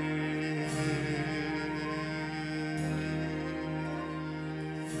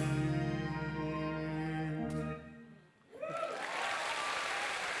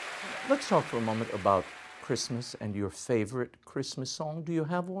 Let's talk for a moment about Christmas and your favorite Christmas song. Do you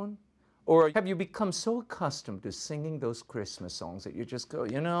have one? Or have you become so accustomed to singing those Christmas songs that you just go,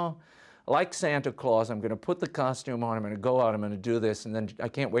 you know, like Santa Claus, I'm going to put the costume on, I'm going to go out, I'm going to do this, and then I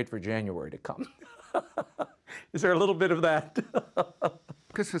can't wait for January to come. Is there a little bit of that?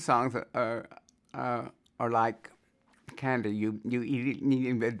 Christmas songs are like candy. You eat it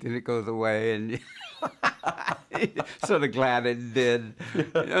and it goes away, and sort of glad it did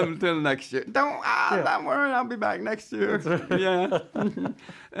until next year. Don't worry, I'll be back next year. Yeah,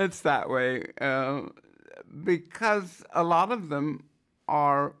 it's that way because a lot of them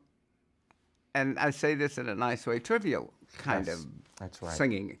are, and I say this in a nice way, trivial kind of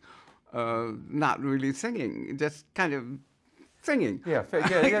singing, not really singing, just kind of singing.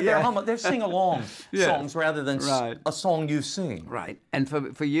 They're sing-along songs rather than a song you sing. Right, and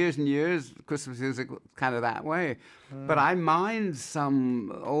for years and years, Christmas music was kind of that way. But I mind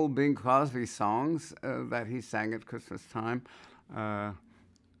some old Bing Crosby songs that he sang at Christmas time.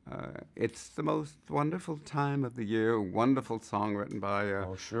 It's the most wonderful time of the year, a wonderful song written by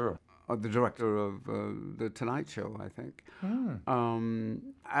the director of The Tonight Show, I think.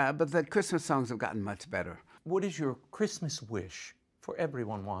 But the Christmas songs have gotten much better. What is your Christmas wish for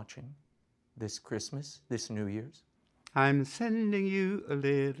everyone watching this Christmas, this New Year's? I'm sending you a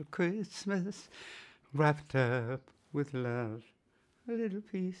little Christmas wrapped up with love, a little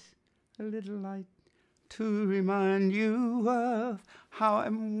peace, a little light to remind you of how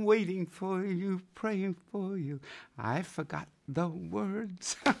I'm waiting for you, praying for you. I forgot the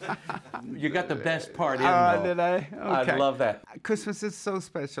words. You got the best part in, though. Did I? Okay. I love that. Christmas is so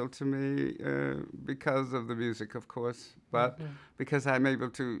special to me because of the music, of course, but because I'm able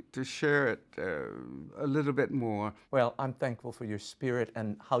to share it a little bit more. Well, I'm thankful for your spirit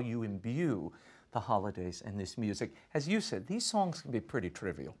and how you imbue the holidays and this music. As you said, these songs can be pretty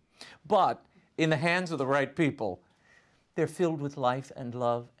trivial, but in the hands of the right people, they're filled with life and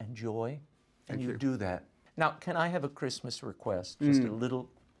love and joy, and you do that. Now, can I have a Christmas request? Just a little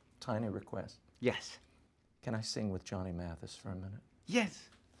tiny request. Yes. Can I sing with Johnny Mathis for a minute? Yes.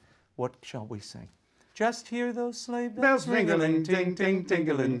 What shall we sing? Just hear those sleigh Bells ringling, ting, ting,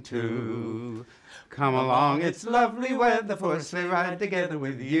 tingling too. Come along, it's lovely weather for a sleigh ride together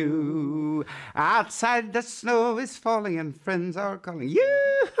with you. Outside the snow is falling and friends are calling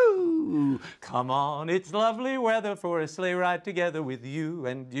you. Come on, it's lovely weather for a sleigh ride together with you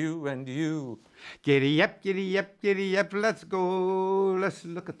and you and you. Giddy up, giddy up, giddy up, let's go, let's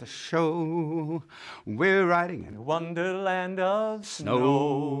look at the show. We're riding in a wonderland of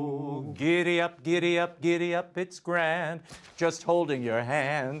snow. Giddy up, giddy up, giddy up, it's grand, just holding your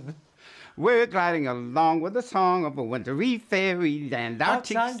hand. We're gliding along with the song of a wintry fairyland. Our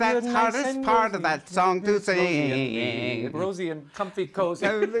cheeks, that's the hardest part of that song to sing. Rosy and comfy, cozy.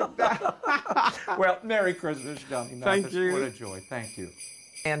 Well, Merry Christmas, Johnny Mathis. Thank you. What a joy. Thank you.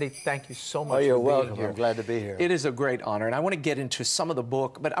 Andy, thank you so much for being welcome. Here. I'm glad to be here. It is a great honor, and I want to get into some of the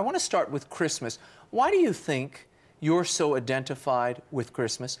book, but I want to start with Christmas. Why do you think you're so identified with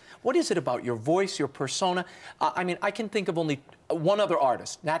Christmas? What is it about your voice, your persona? I mean, I can think of only one other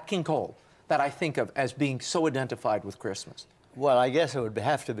artist, Nat King Cole, that I think of as being so identified with Christmas. Well, I guess it would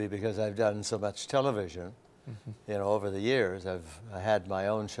have to be because I've done so much television, you know, over the years. I had my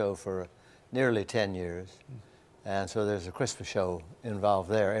own show for nearly 10 years. And so there's a Christmas show involved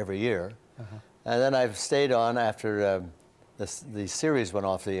there every year. And then I've stayed on after the series went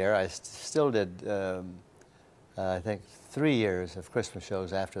off the air. I still did, I think, 3 years of Christmas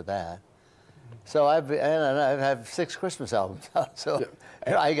shows after that. So I have 6 Christmas albums out, so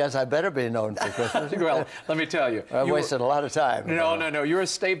I guess I better be known for Christmas. Well, let me tell you. I've wasted a lot of time. No. You're a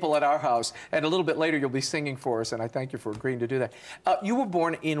staple at our house, and a little bit later you'll be singing for us, and I thank you for agreeing to do that. You were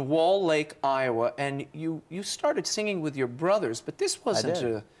born in Wall Lake, Iowa, and you started singing with your brothers, but this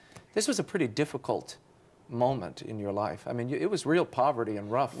wasn't this was a pretty difficult moment in your life. I mean, it was real poverty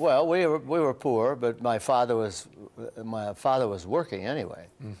and rough. Well, we were poor, but my father was working anyway.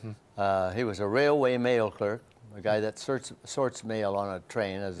 He was a railway mail clerk, a guy that sorts mail on a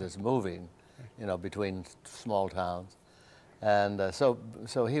train as it's moving, you know, between small towns. And so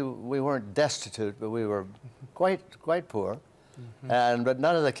we weren't destitute, but we were quite poor. But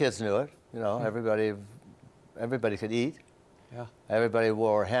none of the kids knew it. You know, everybody could eat. Yeah. Everybody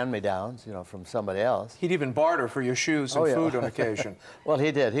wore hand-me-downs, you know, from somebody else. He'd even barter for your shoes and food on occasion. Well,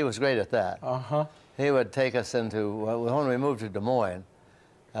 he did. He was great at that. He would take us into, when we moved to Des Moines,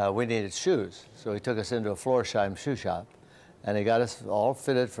 we needed shoes. So he took us into a Florsheim shoe shop, and he got us all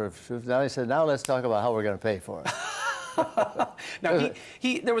fitted for shoes. Now he said, now let's talk about how we're going to pay for it. Now,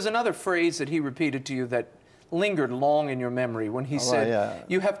 there was another phrase that he repeated to you that lingered long in your memory when he said,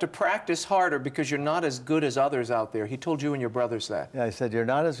 you have to practice harder because you're not as good as others out there. He told you and your brothers that. Yeah, he said, you're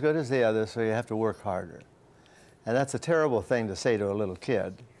not as good as the others, so you have to work harder. And that's a terrible thing to say to a little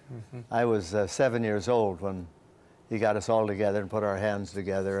kid. I was 7 years old when he got us all together and put our hands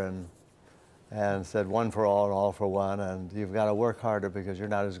together and said, one for all and all for one, and you've got to work harder because you're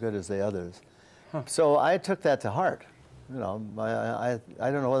not as good as the others. So I took that to heart. You know, I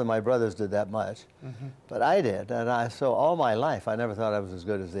don't know whether my brothers did that much, but I did. And so all my life, I never thought I was as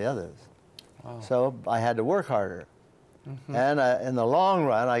good as the others. Wow. So I had to work harder. And in the long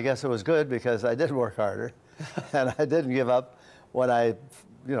run, I guess it was good because I did work harder. And I didn't give up when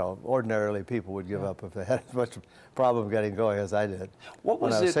you know, ordinarily people would give up if they had as much problem getting going as I did.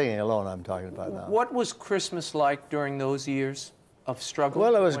 When I was singing alone, I'm talking about now. What was Christmas like during those years of struggle?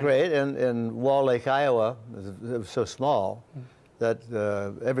 Well, it was great. In Wall Lake, Iowa, it was so small that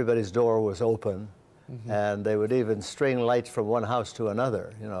everybody's door was open, and they would even string lights from one house to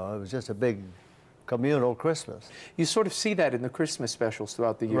another. You know, it was just a big communal Christmas. You sort of see that in the Christmas specials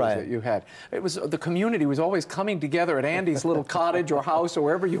throughout the years that you had. It was the community was always coming together at Andy's little cottage or house or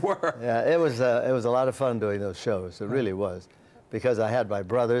wherever you were. Yeah, it was a lot of fun doing those shows. It really was, because I had my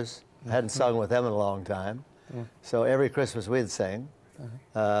brothers. I hadn't sung with them in a long time, so every Christmas we'd sing.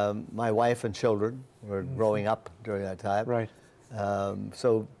 My wife and children were growing up during that time. Right.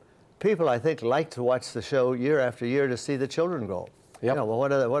 So people, I think, like to watch the show year after year to see the children grow. You know, well,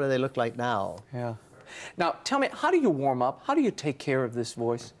 what do they look like now? Yeah. Now, tell me, how do you warm up? How do you take care of this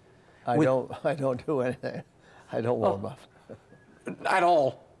voice? I don't do anything. I don't warm up. At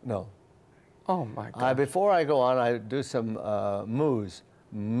all? No. Oh, my God. Before I go on, I do some moos.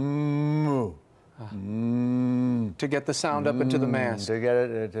 Moo. To get the sound up into the mass. To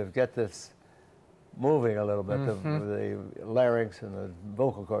get this moving a little bit, the larynx and the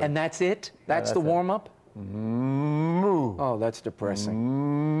vocal cords. And that's it? That's the warm-up? Moo. Oh, that's depressing.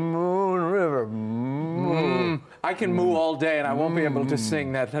 Moon River. Moo. I can moo all day, and I won't be able to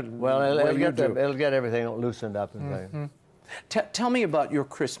sing that. Well, it'll get everything loosened up. And Tell me about your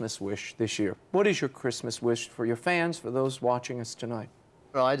Christmas wish this year. What is your Christmas wish for your fans, for those watching us tonight?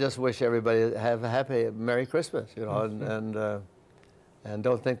 Well, I just wish everybody have a happy, Merry Christmas, you know, and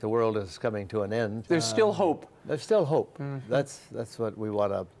don't think the world is coming to an end. There's still hope. There's still hope. That's what we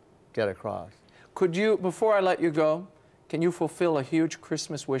want to get across. Could you, before I let you go, can you fulfill a huge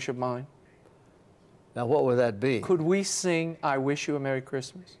Christmas wish of mine? Now, what would that be? Could we sing I Wish You a Merry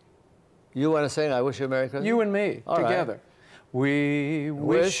Christmas? You want to sing I Wish You a Merry Christmas? You and me, together. Right. We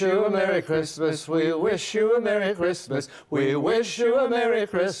wish you a Merry Christmas, we wish you a Merry Christmas, we wish you a Merry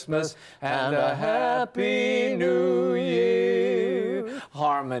Christmas and a Happy New Year.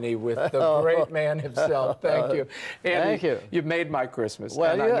 Harmony with the great man himself. Thank you. Andy, thank you. You've made my Christmas.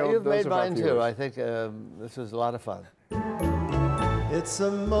 Well, and you've made mine too. I think this was a lot of fun. It's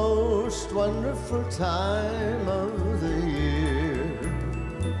the most wonderful time of the year,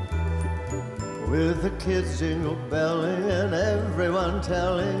 with the kids jingle belling and everyone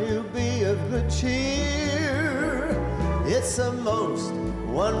telling you be of good cheer. It's the most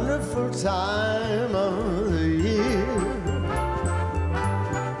wonderful time of the year.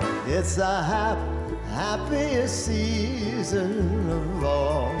 It's the happiest season of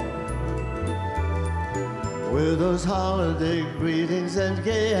all, with those holiday greetings and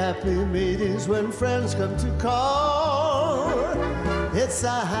gay happy meetings when friends come to call. It's the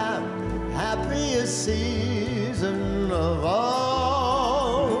happiest season of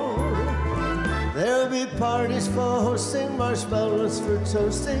all. There'll be parties for hosting, marshmallows for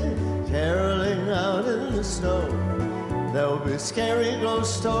toasting, caroling out in the snow. There'll be scary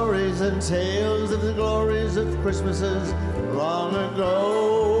ghost stories and tales of the glories of Christmases long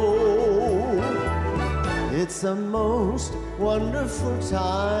ago. It's the most wonderful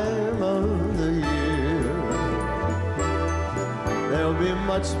time of the year. There'll be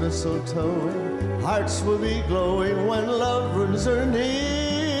much mistletoe, hearts will be glowing when loved ones are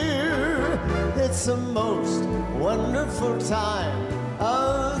near. It's the most wonderful time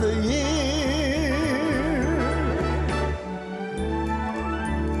of the year.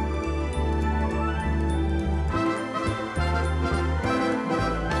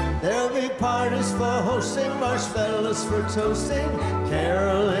 There'll be parties for hosting, marshmallows for toasting,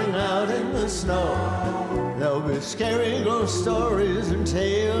 caroling out in the snow. There'll be scary ghost stories and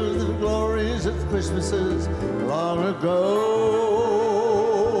tales of the glories of Christmases long ago.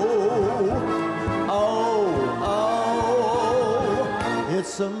 Oh,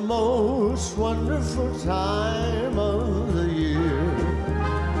 it's the most wonderful time of the year.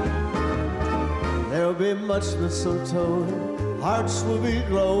 There'll be much mistletoe, hearts will be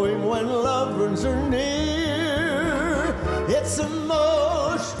glowing when loved ones are near. It's the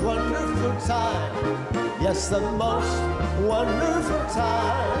most wonderful time. Yes, the most wonderful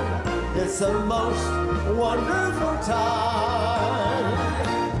time. It's the most wonderful time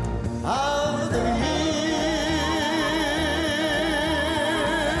of the year.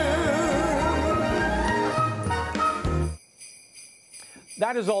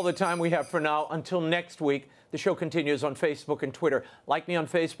 That is all the time we have for now. Until next week, the show continues on Facebook and Twitter. Like me on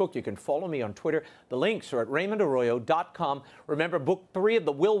Facebook. You can follow me on Twitter. The links are at RaymondArroyo.com. Remember, Book 3 of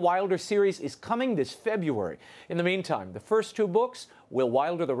the Will Wilder series is coming this February. In the meantime, the first 2 books, Will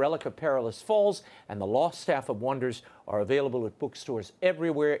Wilder, The Relic of Perilous Falls, and The Lost Staff of Wonders, are available at bookstores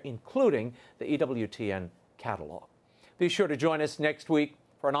everywhere, including the EWTN catalog. Be sure to join us next week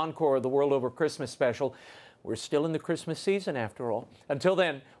for an encore of the World Over Christmas special. We're still in the Christmas season, after all. Until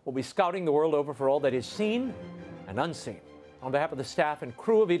then, we'll be scouting the world over for all that is seen and unseen. On behalf of the staff and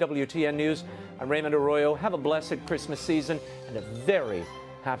crew of EWTN News, I'm Raymond Arroyo. Have a blessed Christmas season and a very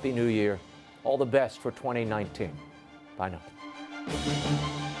happy New Year. All the best for 2019. Bye now.